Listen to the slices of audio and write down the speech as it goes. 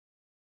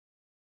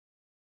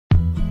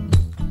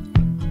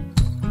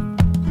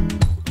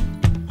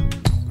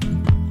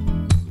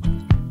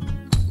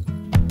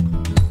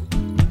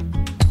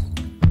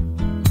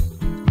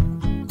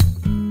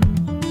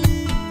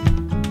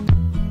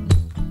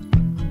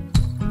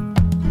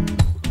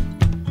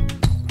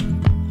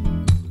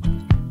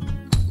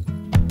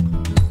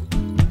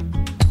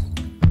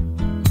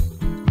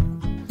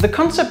The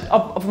concept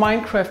of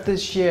MINDCRAFT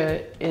this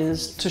year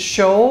is to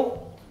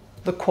show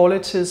the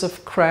qualities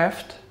of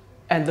craft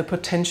and the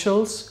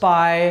potentials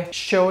by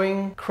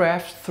showing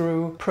craft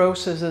through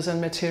processes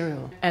and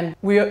material. And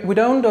we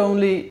don't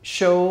only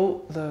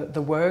show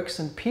the works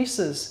and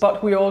pieces,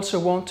 but we also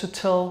want to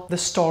tell the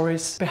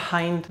stories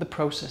behind the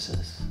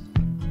processes.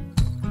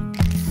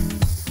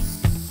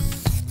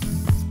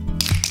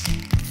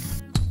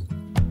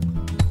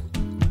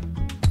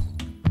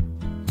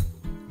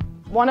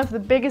 One of the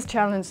biggest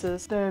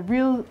challenges, the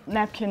real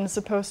napkin is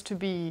supposed to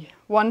be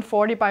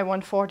 140 by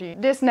 140.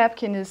 This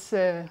napkin is,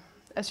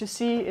 as you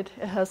see, it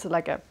has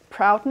like a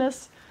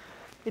proudness.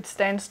 It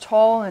stands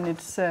tall and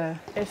it's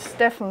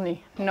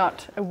definitely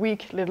not a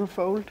weak little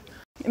fold.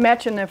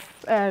 Imagine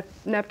a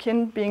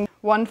napkin being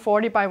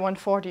 140 by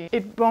 140.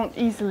 It won't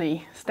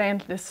easily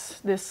stand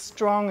this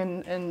strong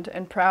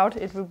and proud.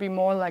 It will be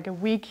more like a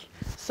weak,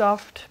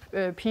 soft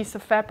piece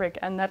of fabric,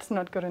 and that's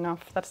not good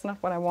enough. That's not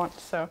what I want.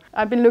 So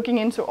I've been looking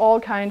into all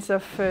kinds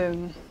of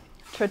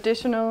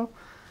traditional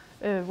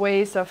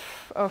ways of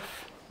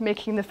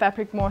making the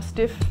fabric more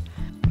stiff.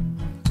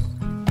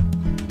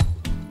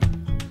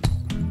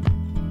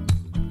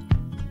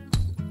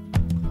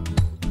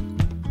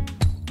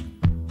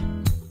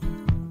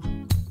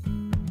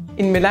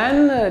 In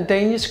Milan,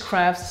 Danish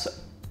Crafts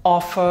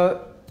offer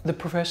the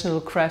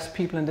professional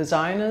craftspeople and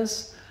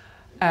designers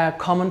a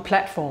common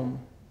platform.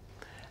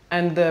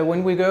 And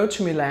when we go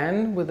to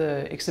Milan with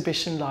an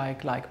exhibition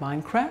like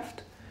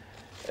MINDCRAFT,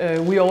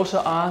 we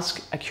also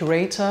ask a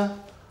curator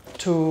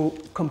to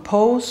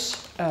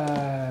compose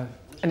an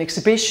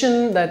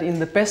exhibition that in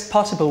the best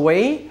possible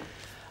way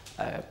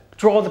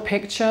draw the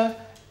picture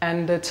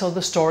and tell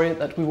the story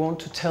that we want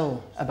to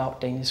tell about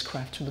Danish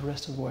craft to the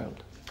rest of the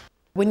world.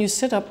 When you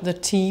set up the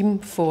team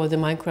for the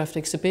MINDCRAFT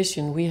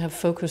exhibition, we have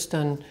focused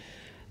on,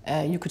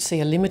 you could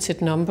say, a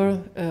limited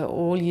number.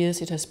 All years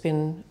it has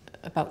been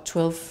about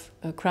 12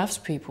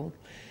 craftspeople,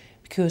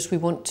 because we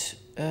want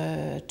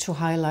to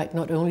highlight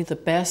not only the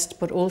best,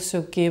 but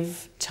also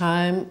give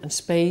time and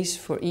space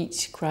for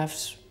each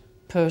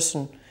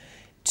craftsperson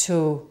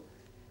to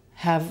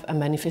have a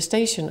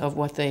manifestation of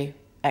what they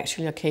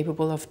actually are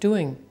capable of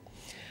doing.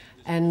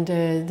 And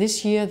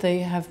this year they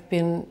have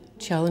been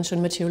challenged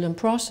on material and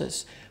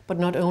process. But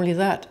not only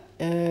that,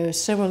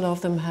 several of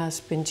them has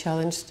been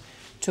challenged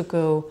to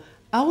go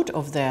out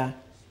of their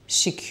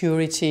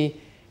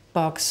security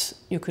box,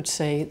 you could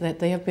say, that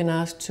they have been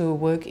asked to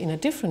work in a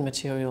different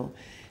material,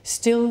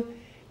 still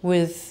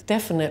with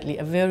definitely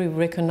a very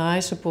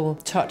recognizable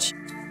touch.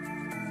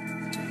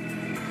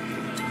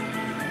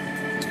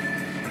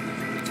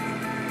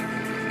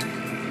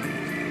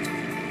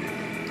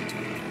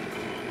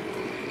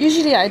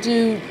 Usually I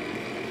do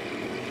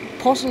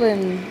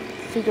porcelain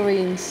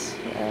figurines.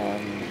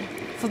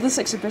 For this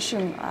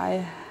exhibition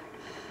I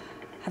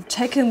have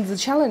taken the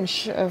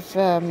challenge of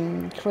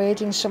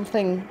creating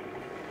something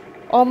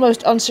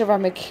almost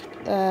un-ceramic.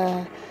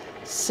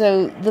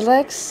 So the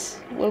legs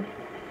will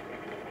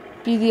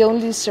be the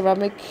only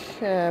ceramic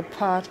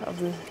part of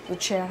the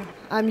chair.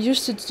 I'm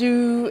used to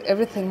do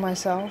everything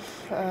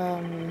myself.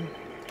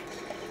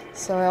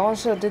 So I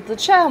also did the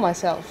chair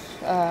myself.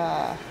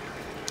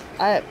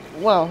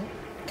 Well,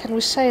 can we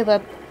say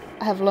that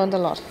I have learned a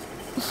lot?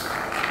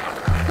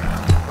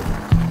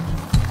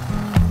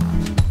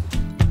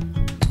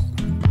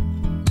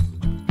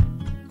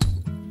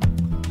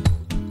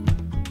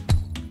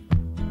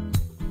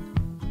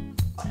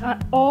 I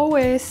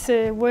always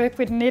work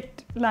with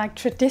knit, like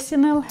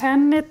traditional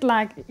hand knit,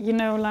 like, you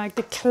know, like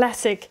the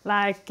classic,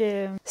 like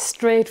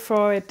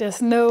straightforward. There's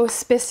no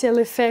special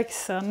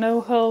effects or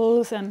no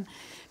holes, and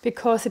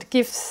because it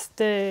gives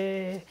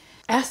the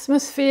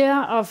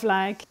atmosphere of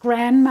like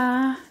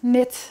grandma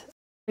knit.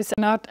 It's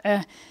not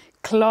a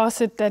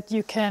closet that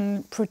you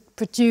can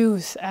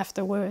produce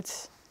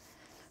afterwards,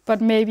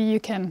 but maybe you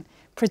can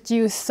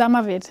produce some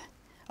of it,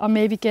 or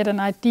maybe get an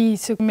idea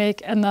to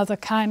make another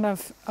kind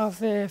of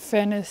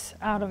furnace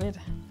out of it.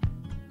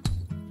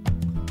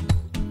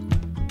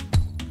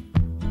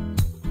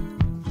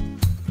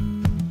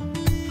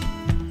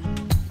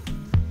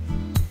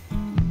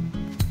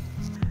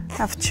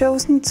 I've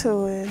chosen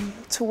to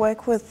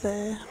work with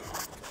a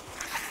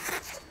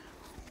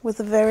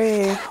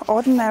very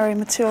ordinary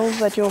material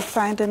that you'll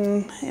find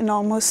in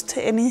almost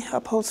any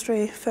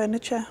upholstery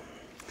furniture,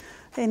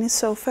 any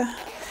sofa.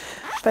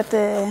 But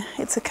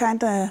it's a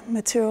kind of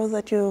material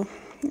that you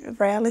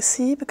rarely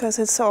see because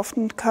it's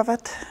often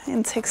covered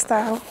in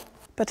textile.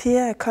 But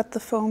here I cut the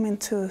foam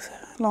into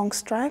long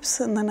stripes,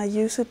 and then I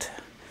use it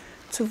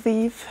to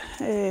weave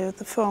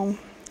the foam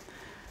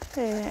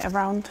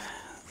around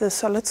the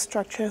solid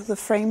structure, the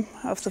frame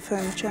of the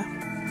furniture.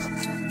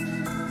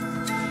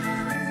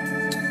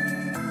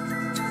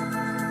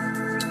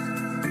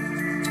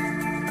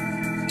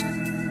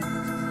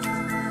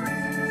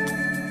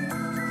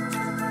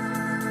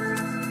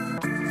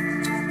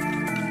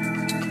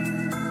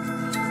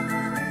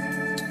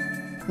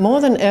 More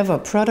than ever,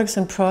 products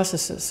and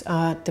processes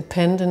are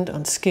dependent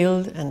on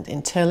skilled and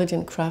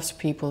intelligent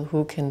craftspeople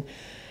who can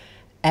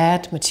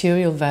add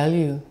material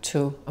value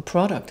to a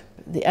product.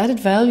 The added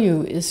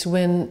value is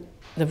when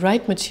the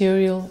right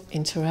material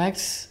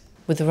interacts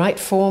with the right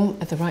form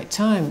at the right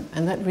time,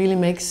 and that really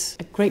makes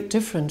a great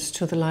difference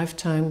to the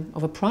lifetime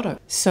of a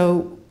product.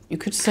 So you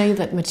could say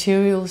that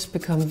materials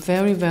become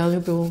very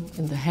valuable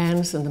in the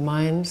hands and the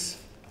minds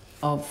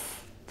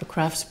of the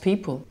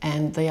craftspeople,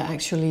 and they are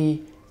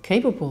actually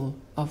capable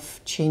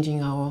of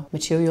changing our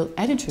material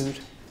attitude.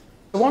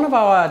 One of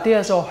our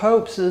ideas or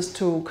hopes is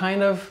to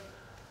kind of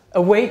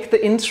awake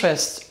the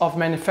interest of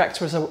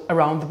manufacturers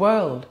around the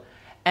world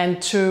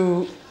and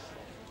to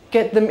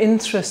get them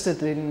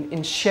interested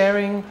in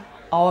sharing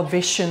our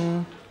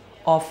vision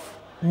of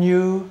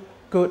new,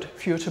 good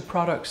future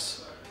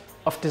products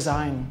of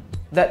design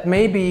that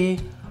maybe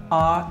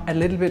are a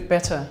little bit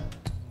better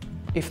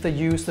if they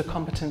use the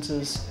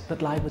competences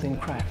that lie within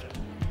craft.